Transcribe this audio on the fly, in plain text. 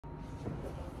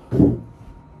All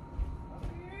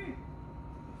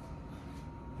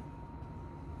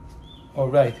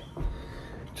right,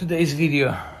 today's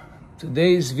video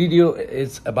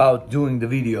is about doing the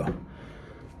video.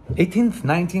 18th,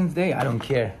 19th day, I don't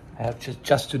care. I have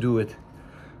just to do it.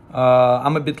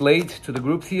 I'm a bit late to the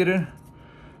group theater,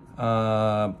 but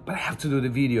I have to do the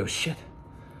video. Shit,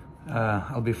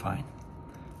 I'll be fine.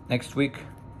 Next week,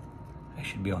 I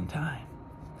should be on time.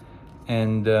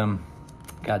 And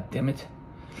God damn it,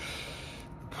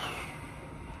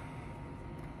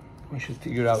 we should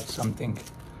figure out something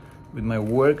with my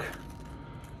work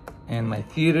and my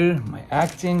theater, my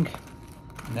acting,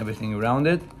 and everything around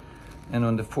it. And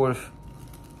on the 4th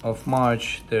of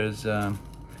March, there's a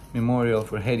memorial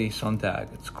for Hedy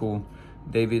Sontag at school.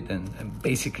 David and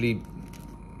basically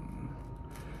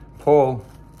Paul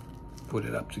put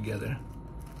it up together.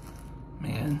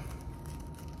 Man,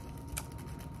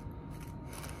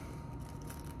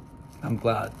 I'm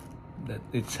glad that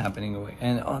it's happening away.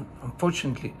 And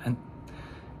unfortunately,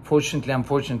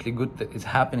 good that it's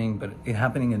happening, but it's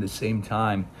happening at the same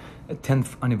time. A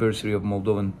 10th anniversary of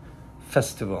Moldovan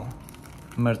festival,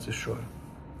 Mărțășor.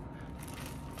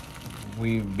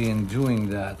 We've been doing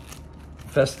that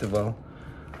festival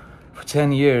for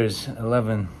 10 years,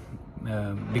 11,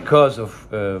 because of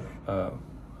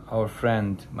our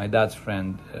friend, my dad's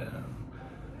friend,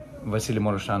 Vasile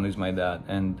Moroșanu is my dad,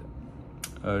 and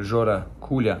George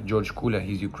Kulya,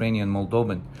 he's Ukrainian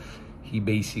Moldovan. He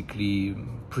basically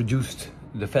produced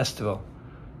the festival,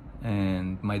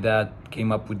 and my dad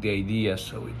came up with the idea,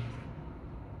 so it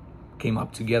came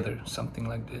up together, something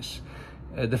like this.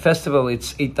 The festival,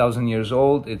 it's 8,000 years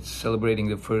old. It's celebrating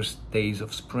the first days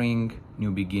of spring, new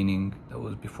beginning. That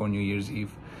was before New Year's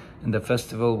Eve. And the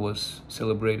festival was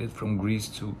celebrated from Greece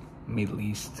to Middle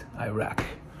East, Iraq.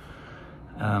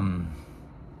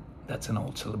 That's an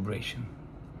old celebration.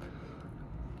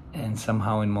 And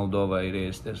somehow in Moldova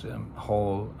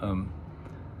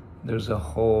there's a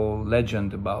whole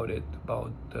legend about it,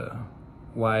 about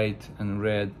white and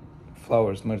red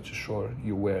flowers, Mărțășor,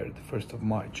 you wear the 1st of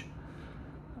March.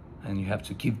 And you have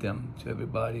to give them to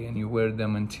everybody, and you wear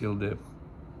them until the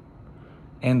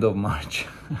end of March,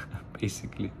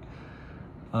 basically.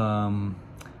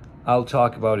 I'll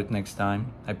talk about it next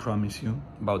time, I promise you,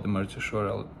 about the Mărțășor.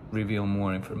 I'll reveal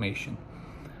more information.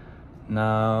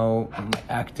 Now, my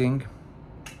acting.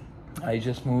 I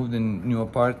just moved in a new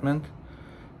apartment.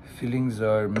 Feelings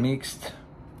are mixed.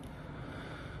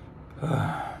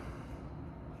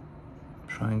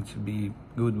 Trying to be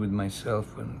good with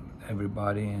myself and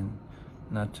everybody, and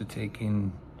not to take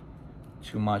in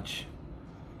too much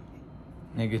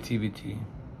negativity.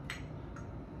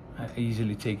 I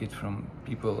easily take it from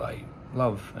people I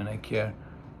love and I care,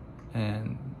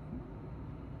 and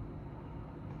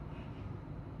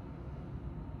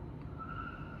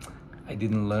I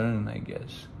didn't learn, I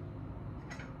guess,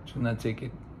 to not take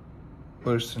it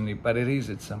personally, but it is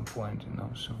at some point, you know.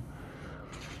 So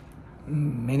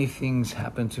many things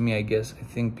happen to me, I guess, I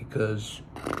think because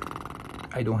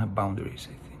I don't have boundaries.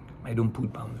 I think I don't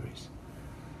put boundaries.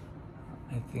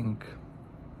 I think,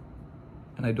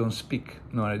 and I don't speak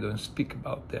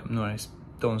about them, nor I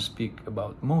don't speak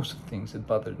about most of the things that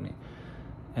bothered me.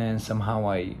 And somehow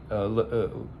I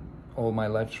all my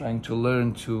life trying to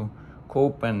learn to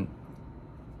cope and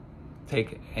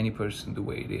take any person the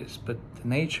way it is, but the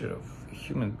nature of a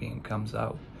human being comes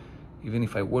out. Even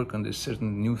if I work on these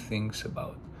certain new things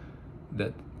about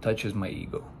that touches my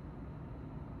ego,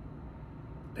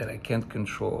 that I can't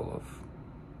control, of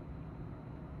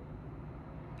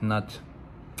not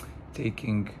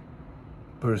taking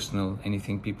personal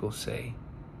anything people say.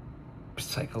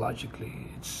 Psychologically,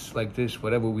 it's like this: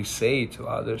 whatever we say to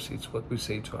others, it's what we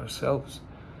say to ourselves.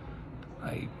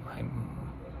 I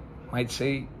might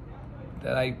say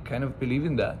that I kind of believe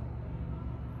in that.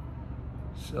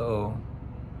 So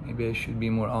maybe I should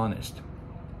be more honest.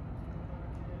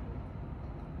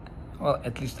 Well,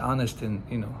 at least honest, and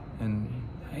and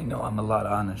I know I'm a lot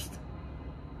honest.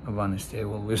 Of honesty, I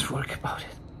will always work about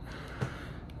it.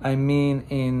 I mean,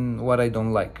 in what I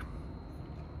don't like,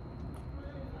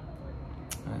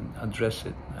 and address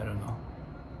it, I don't know,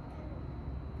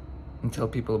 and tell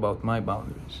people about my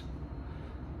boundaries.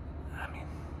 I mean,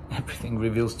 everything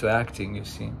reveals to acting, you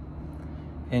see.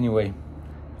 Anyway,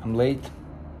 I'm late.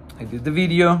 I did the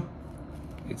video.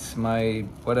 It's my,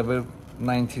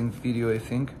 19th video, I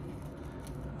think.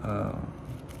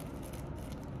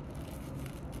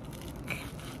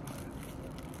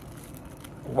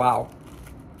 Wow.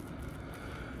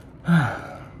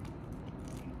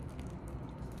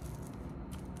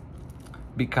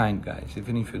 Be kind, guys.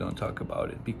 Even if you don't talk about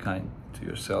it, be kind to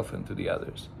yourself and to the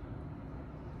others.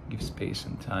 give space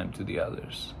and time to the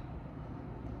others.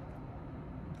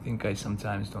 I think I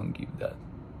sometimes don't give that,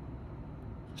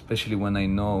 especially when I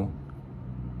know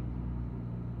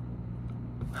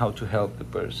how to help the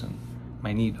person,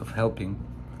 my need of helping,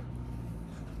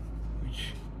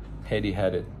 which Hedy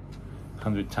had it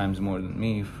 100 times more than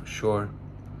me, for sure.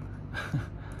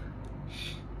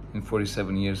 In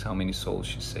 47 years, how many souls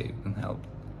she saved and helped.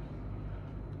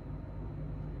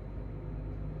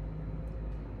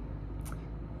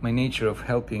 My nature of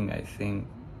helping, I think,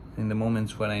 in the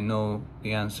moments when I know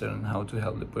the answer and how to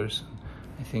help the person,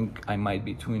 I think I might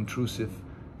be too intrusive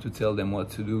to tell them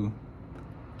what to do.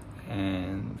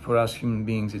 And for us human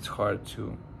beings, it's hard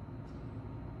to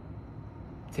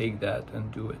take that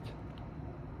and do it.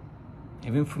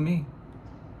 Even for me.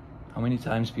 How many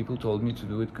times people told me to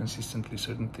do it consistently,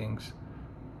 certain things.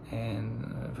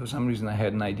 And for some reason I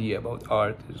had an idea about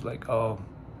art. It's like, oh,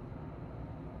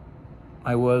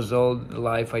 I was all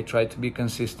life, I tried to be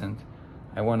consistent.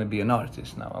 I want to be an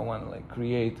artist now. I want to like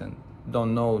create and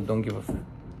don't give a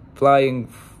flying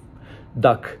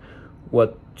duck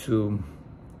what's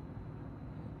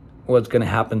going to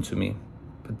happen to me.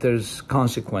 But there's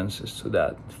consequences to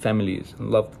that, families and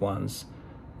loved ones.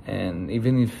 And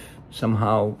even if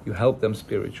somehow you help them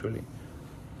spiritually,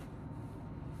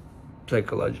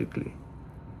 psychologically,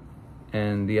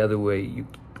 and the other way you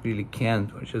really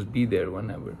can't, or just be there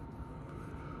whenever.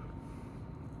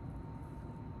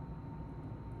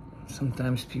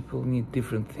 Sometimes people need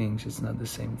different things, it's not the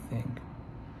same thing.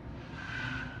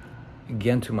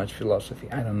 Again, too much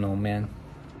philosophy, I don't know, man.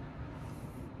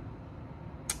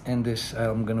 And this,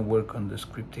 I'm gonna work on the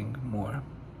scripting more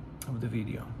of the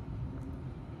video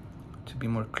to be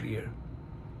more clear.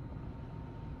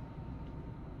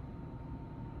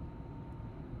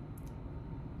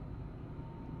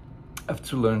 I have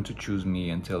to learn to choose me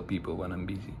and tell people when I'm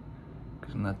busy,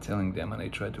 because I'm not telling them, and I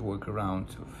try to work around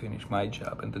to finish my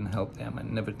job and then help them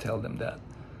and never tell them that.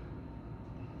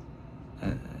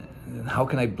 And how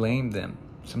can I blame them?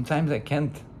 Sometimes I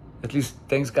can't. At least,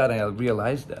 thanks God, I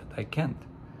realize that I can't.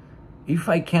 If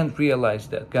I can't realize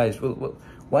that, guys, well,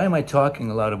 why am I talking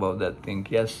a lot about that thing?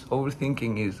 Yes,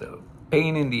 overthinking is a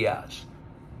pain in the ass.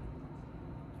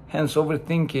 Hence,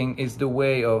 overthinking is the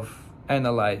way of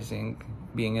analyzing,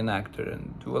 being an actor,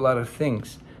 and do a lot of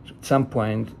things. So at some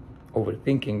point,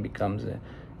 overthinking becomes a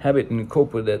habit, and you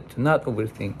cope with it. To not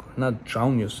overthink, or not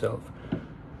drown yourself,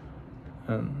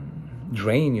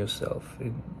 drain yourself,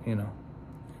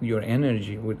 your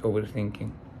energy with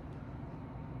overthinking.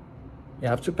 You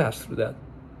have to pass through that.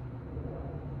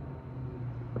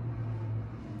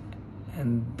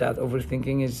 And that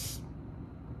overthinking is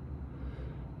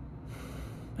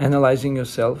analyzing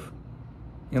yourself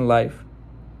in life.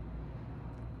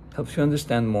 Helps you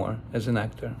understand more as an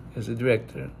actor, as a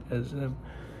director, as a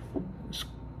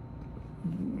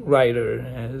writer,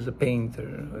 as a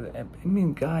painter. I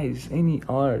mean, guys, any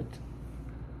art.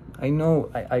 I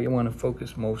know I want to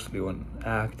focus mostly on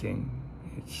acting.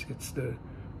 It's the,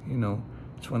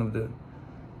 it's one of the,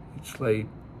 it's like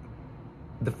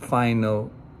the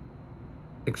final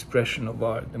expression of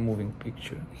art, the moving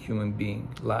picture, human being,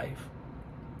 life.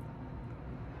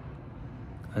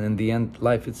 And in the end,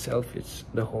 life itself is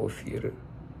the whole theater.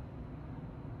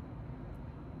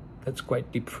 That's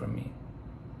quite deep for me.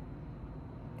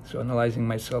 So analyzing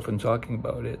myself and talking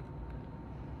about it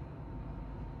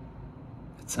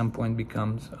at some point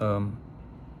becomes an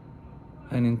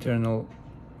internal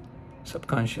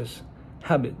subconscious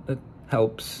habit that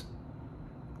helps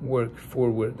work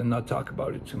forward and not talk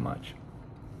about it too much.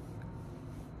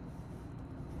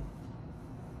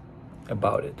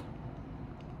 About it.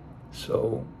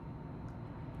 So,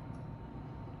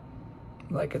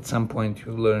 like at some point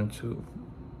you learn to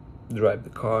drive the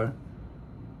car,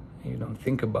 you don't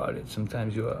think about it.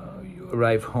 Sometimes you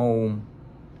arrive home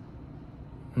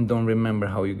and don't remember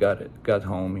how you got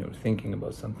home. You're thinking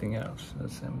about something else.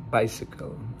 That's a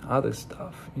bicycle, other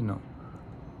stuff,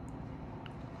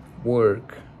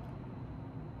 work,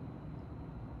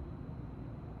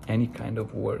 any kind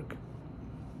of work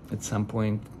at some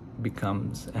point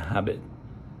becomes a habit.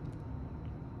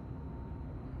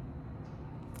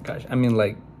 Gosh, I mean,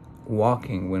 like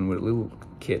walking when we're little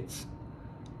kids.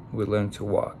 We learn to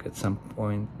walk. At some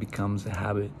point becomes a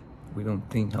habit. We don't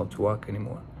think how to walk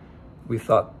anymore. We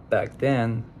thought back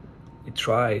then, we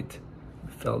tried,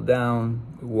 we fell down,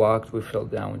 we walked, we fell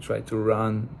down, we tried to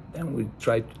run, then we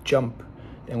tried to jump,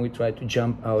 then we tried to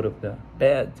jump out of the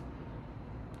bed.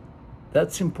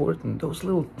 That's important. Those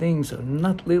little things are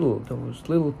not little. Those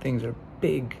little things are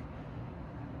big.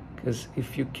 Because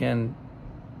if you can,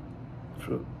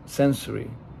 through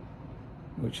sensory,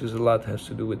 which is a lot has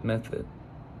to do with method,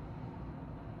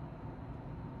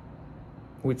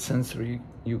 with sensory,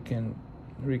 you can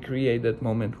recreate that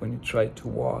moment when you tried to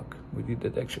walk. We did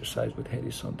that exercise with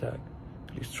Hedy Sontag.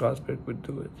 Lee Strasberg would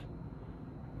do it.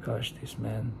 Gosh, this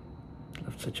man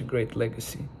left such a great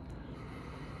legacy.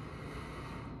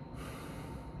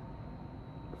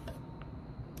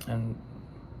 And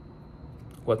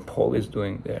what Paul is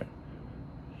doing there,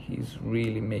 he's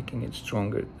really making it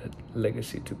stronger, that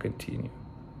legacy to continue.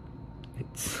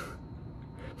 It's,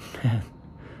 man.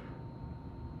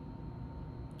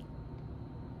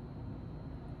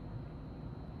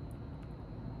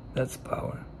 That's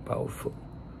powerful.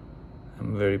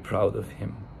 I'm very proud of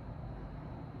him.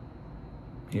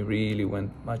 He really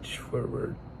went much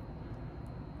forward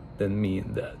than me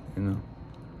in that, you know.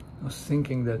 I was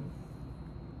thinking that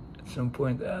at some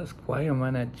point ask, why am I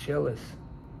not jealous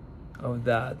of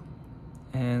that?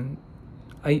 And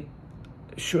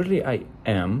surely I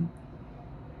am,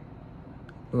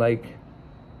 like,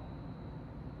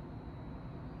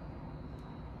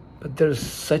 but there's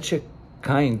such a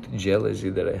kind jealousy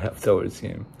that I have towards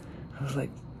him. I was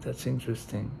like, that's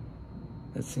interesting.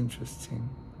 That's interesting.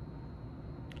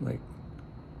 Like,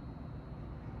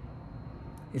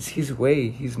 it's his way.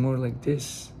 He's more like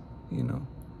this, you know.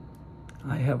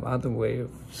 I have other way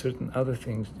of certain other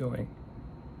things doing.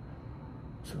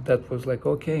 So that was like,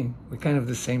 okay, we're kind of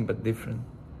the same but different.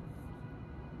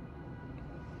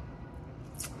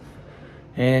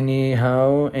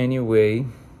 Anyhow, anyway,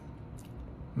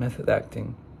 method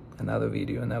acting. Another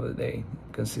video, another day.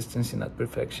 Consistency, not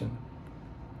perfection.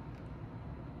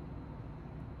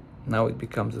 Now it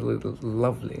becomes a little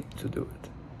lovely to do it.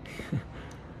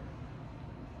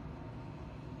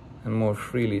 And more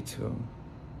freely to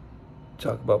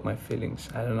talk about my feelings.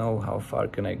 I don't know how far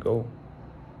can I go.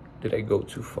 Did I go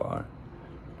too far?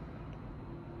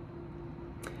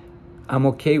 I'm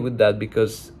okay with that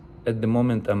because at the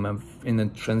moment I'm in a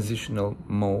transitional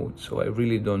mode, so I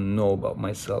really don't know about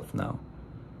myself now.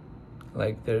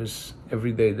 Like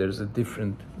every day there's a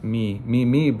different me,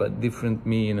 but different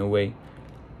me in a way.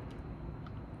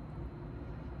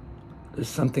 There's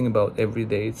something about every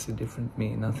day, it's a different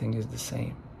me, nothing is the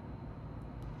same.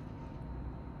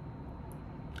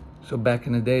 So back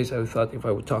in the days, I thought if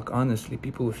I would talk honestly,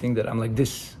 people would think that I'm like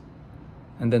this.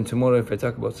 And then tomorrow, if I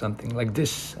talk about something like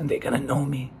this, and they're gonna know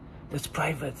me, that's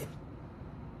private.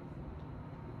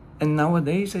 And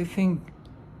nowadays, I think,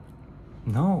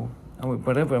 no,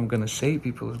 whatever I'm gonna say,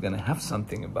 people are gonna have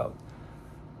something about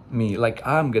me, like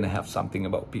I'm gonna have something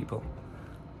about people.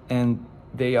 And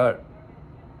they're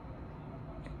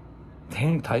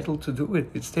entitled to do it.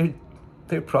 It's their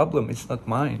problem, it's not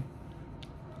mine.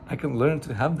 I can learn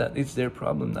to have that. It's their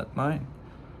problem, not mine.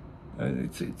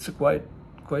 It's a quite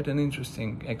an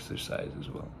interesting exercise as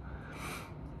well.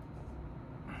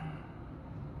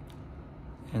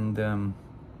 And I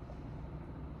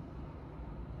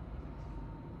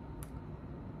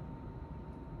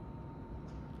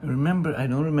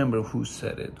don't remember who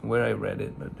said it, where I read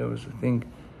it, but there was a thing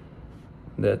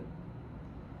that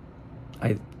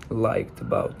I liked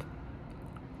about.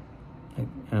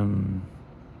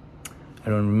 I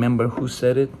don't remember who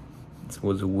said it. It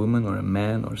was a woman or a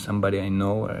man or somebody I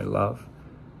know or I love.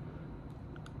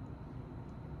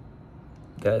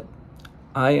 That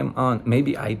I am on.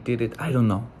 Maybe I did it. I don't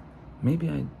know. Maybe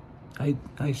I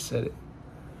said it.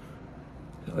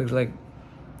 So I was like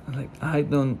I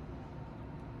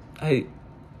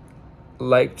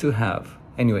like to have.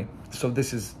 Anyway, so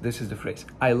this is the phrase.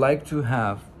 I like to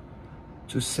have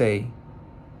to say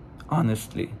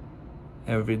honestly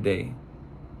every day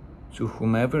to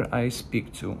whomever I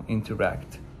speak to,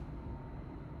 interact.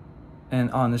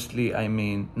 And honestly, I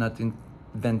mean not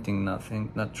inventing nothing,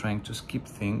 not trying to skip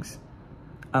things.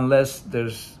 Unless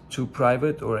there's too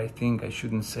private or I think I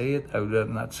shouldn't say it, I would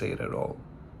rather not say it at all.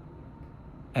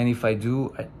 And if I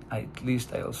do, at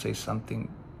least I'll say something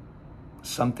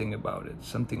about it,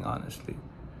 something honestly.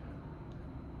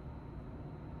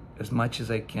 As much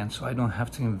as I can, so I don't have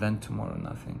to invent tomorrow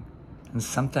nothing. And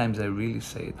sometimes I really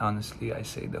say it honestly, I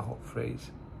say the whole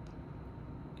phrase.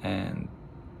 And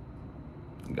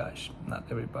gosh,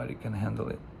 not everybody can handle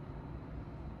it.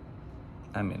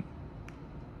 I mean,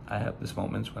 I have these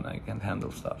moments when I can't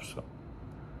handle stuff, so.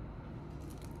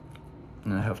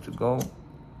 And I have to go.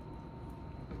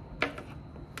 I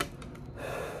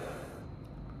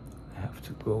have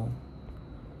to go.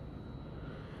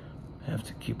 I have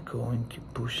to keep going,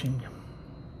 keep pushing.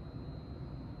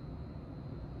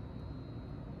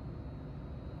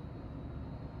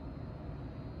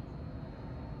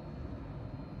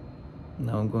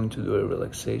 Now I'm going to do a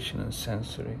relaxation and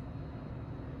sensory.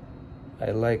 I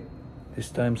like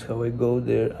these times how I go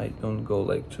there. I don't go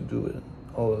like to do it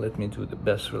oh, let me do the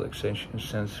best relaxation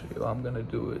sensory, oh, I'm gonna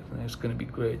do it and it's gonna be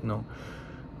great. No,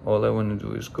 all I want to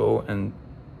do is go and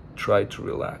try to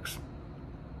relax.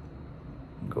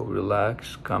 Go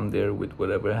relax, come there with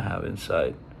whatever I have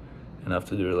inside, and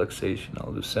after the relaxation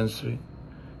I'll do sensory.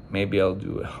 Maybe I'll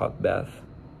do a hot bath,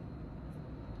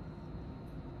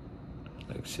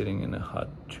 like sitting in a hot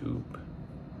tube,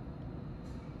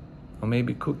 or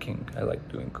maybe cooking. I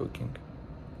like doing cooking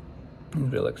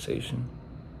in relaxation.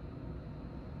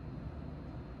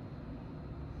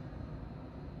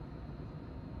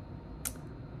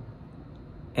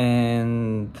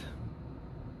 And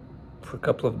for a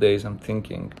couple of days I'm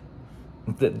thinking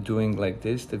that doing like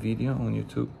this, the video on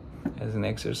YouTube, as an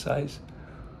exercise,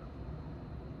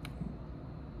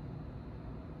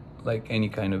 like any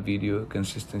kind of video,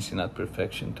 consistency, not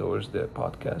perfection, towards the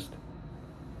podcast.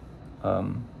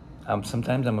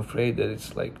 Sometimes I'm afraid that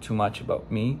it's like too much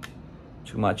about me,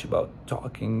 too much about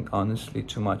talking honestly,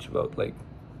 too much about like,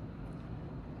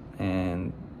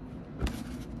 and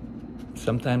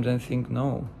sometimes I think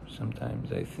no,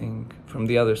 sometimes I think from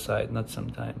the other side, not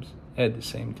sometimes, at the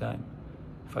same time.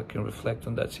 If I can reflect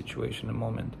on that situation a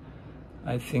moment,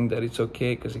 I think that it's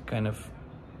okay, because it kind of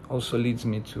also leads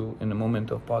me to, in a moment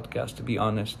of podcast, to be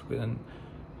honest when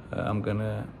I'm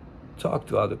gonna talk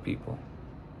to other people.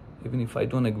 Even if I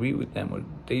don't agree with them or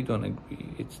they don't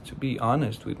agree, it's to be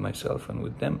honest with myself and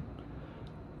with them,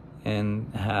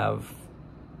 and have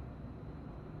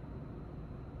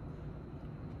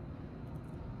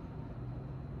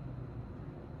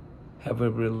a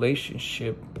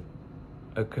relationship,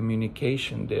 a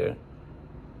communication there,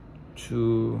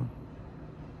 to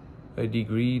a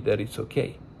degree that it's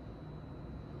okay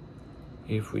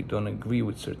if we don't agree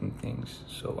with certain things.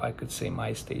 So I could say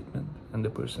my statement and the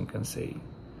person can say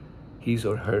his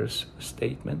or her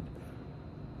statement,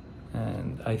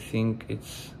 and I think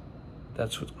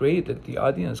that's what's great, that the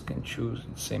audience can choose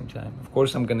at the same time. Of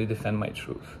course I'm going to defend my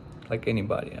truth like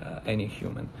anybody, any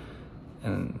human,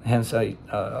 and hence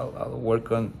I'll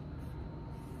work on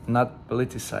not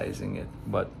politicizing it,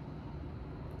 but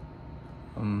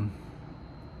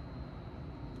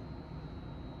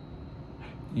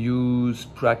use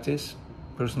practice,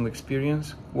 personal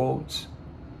experience, quotes,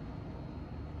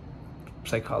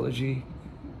 psychology,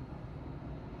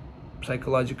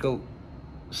 psychological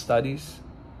studies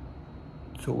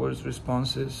towards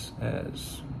responses,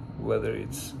 as whether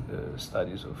it's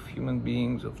studies of human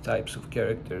beings, of types of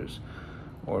characters,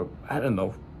 or I don't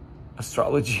know,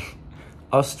 astrology,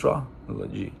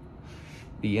 astrology,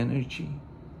 the energy,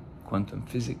 quantum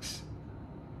physics,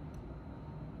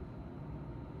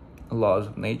 laws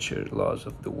of nature, laws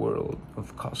of the world,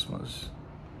 of cosmos,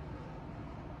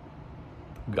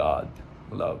 God,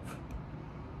 love,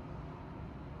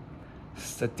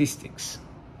 statistics.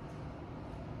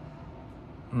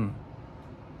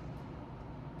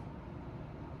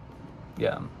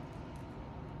 Yeah.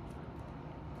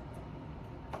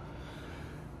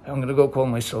 I'm gonna go call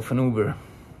myself an Uber.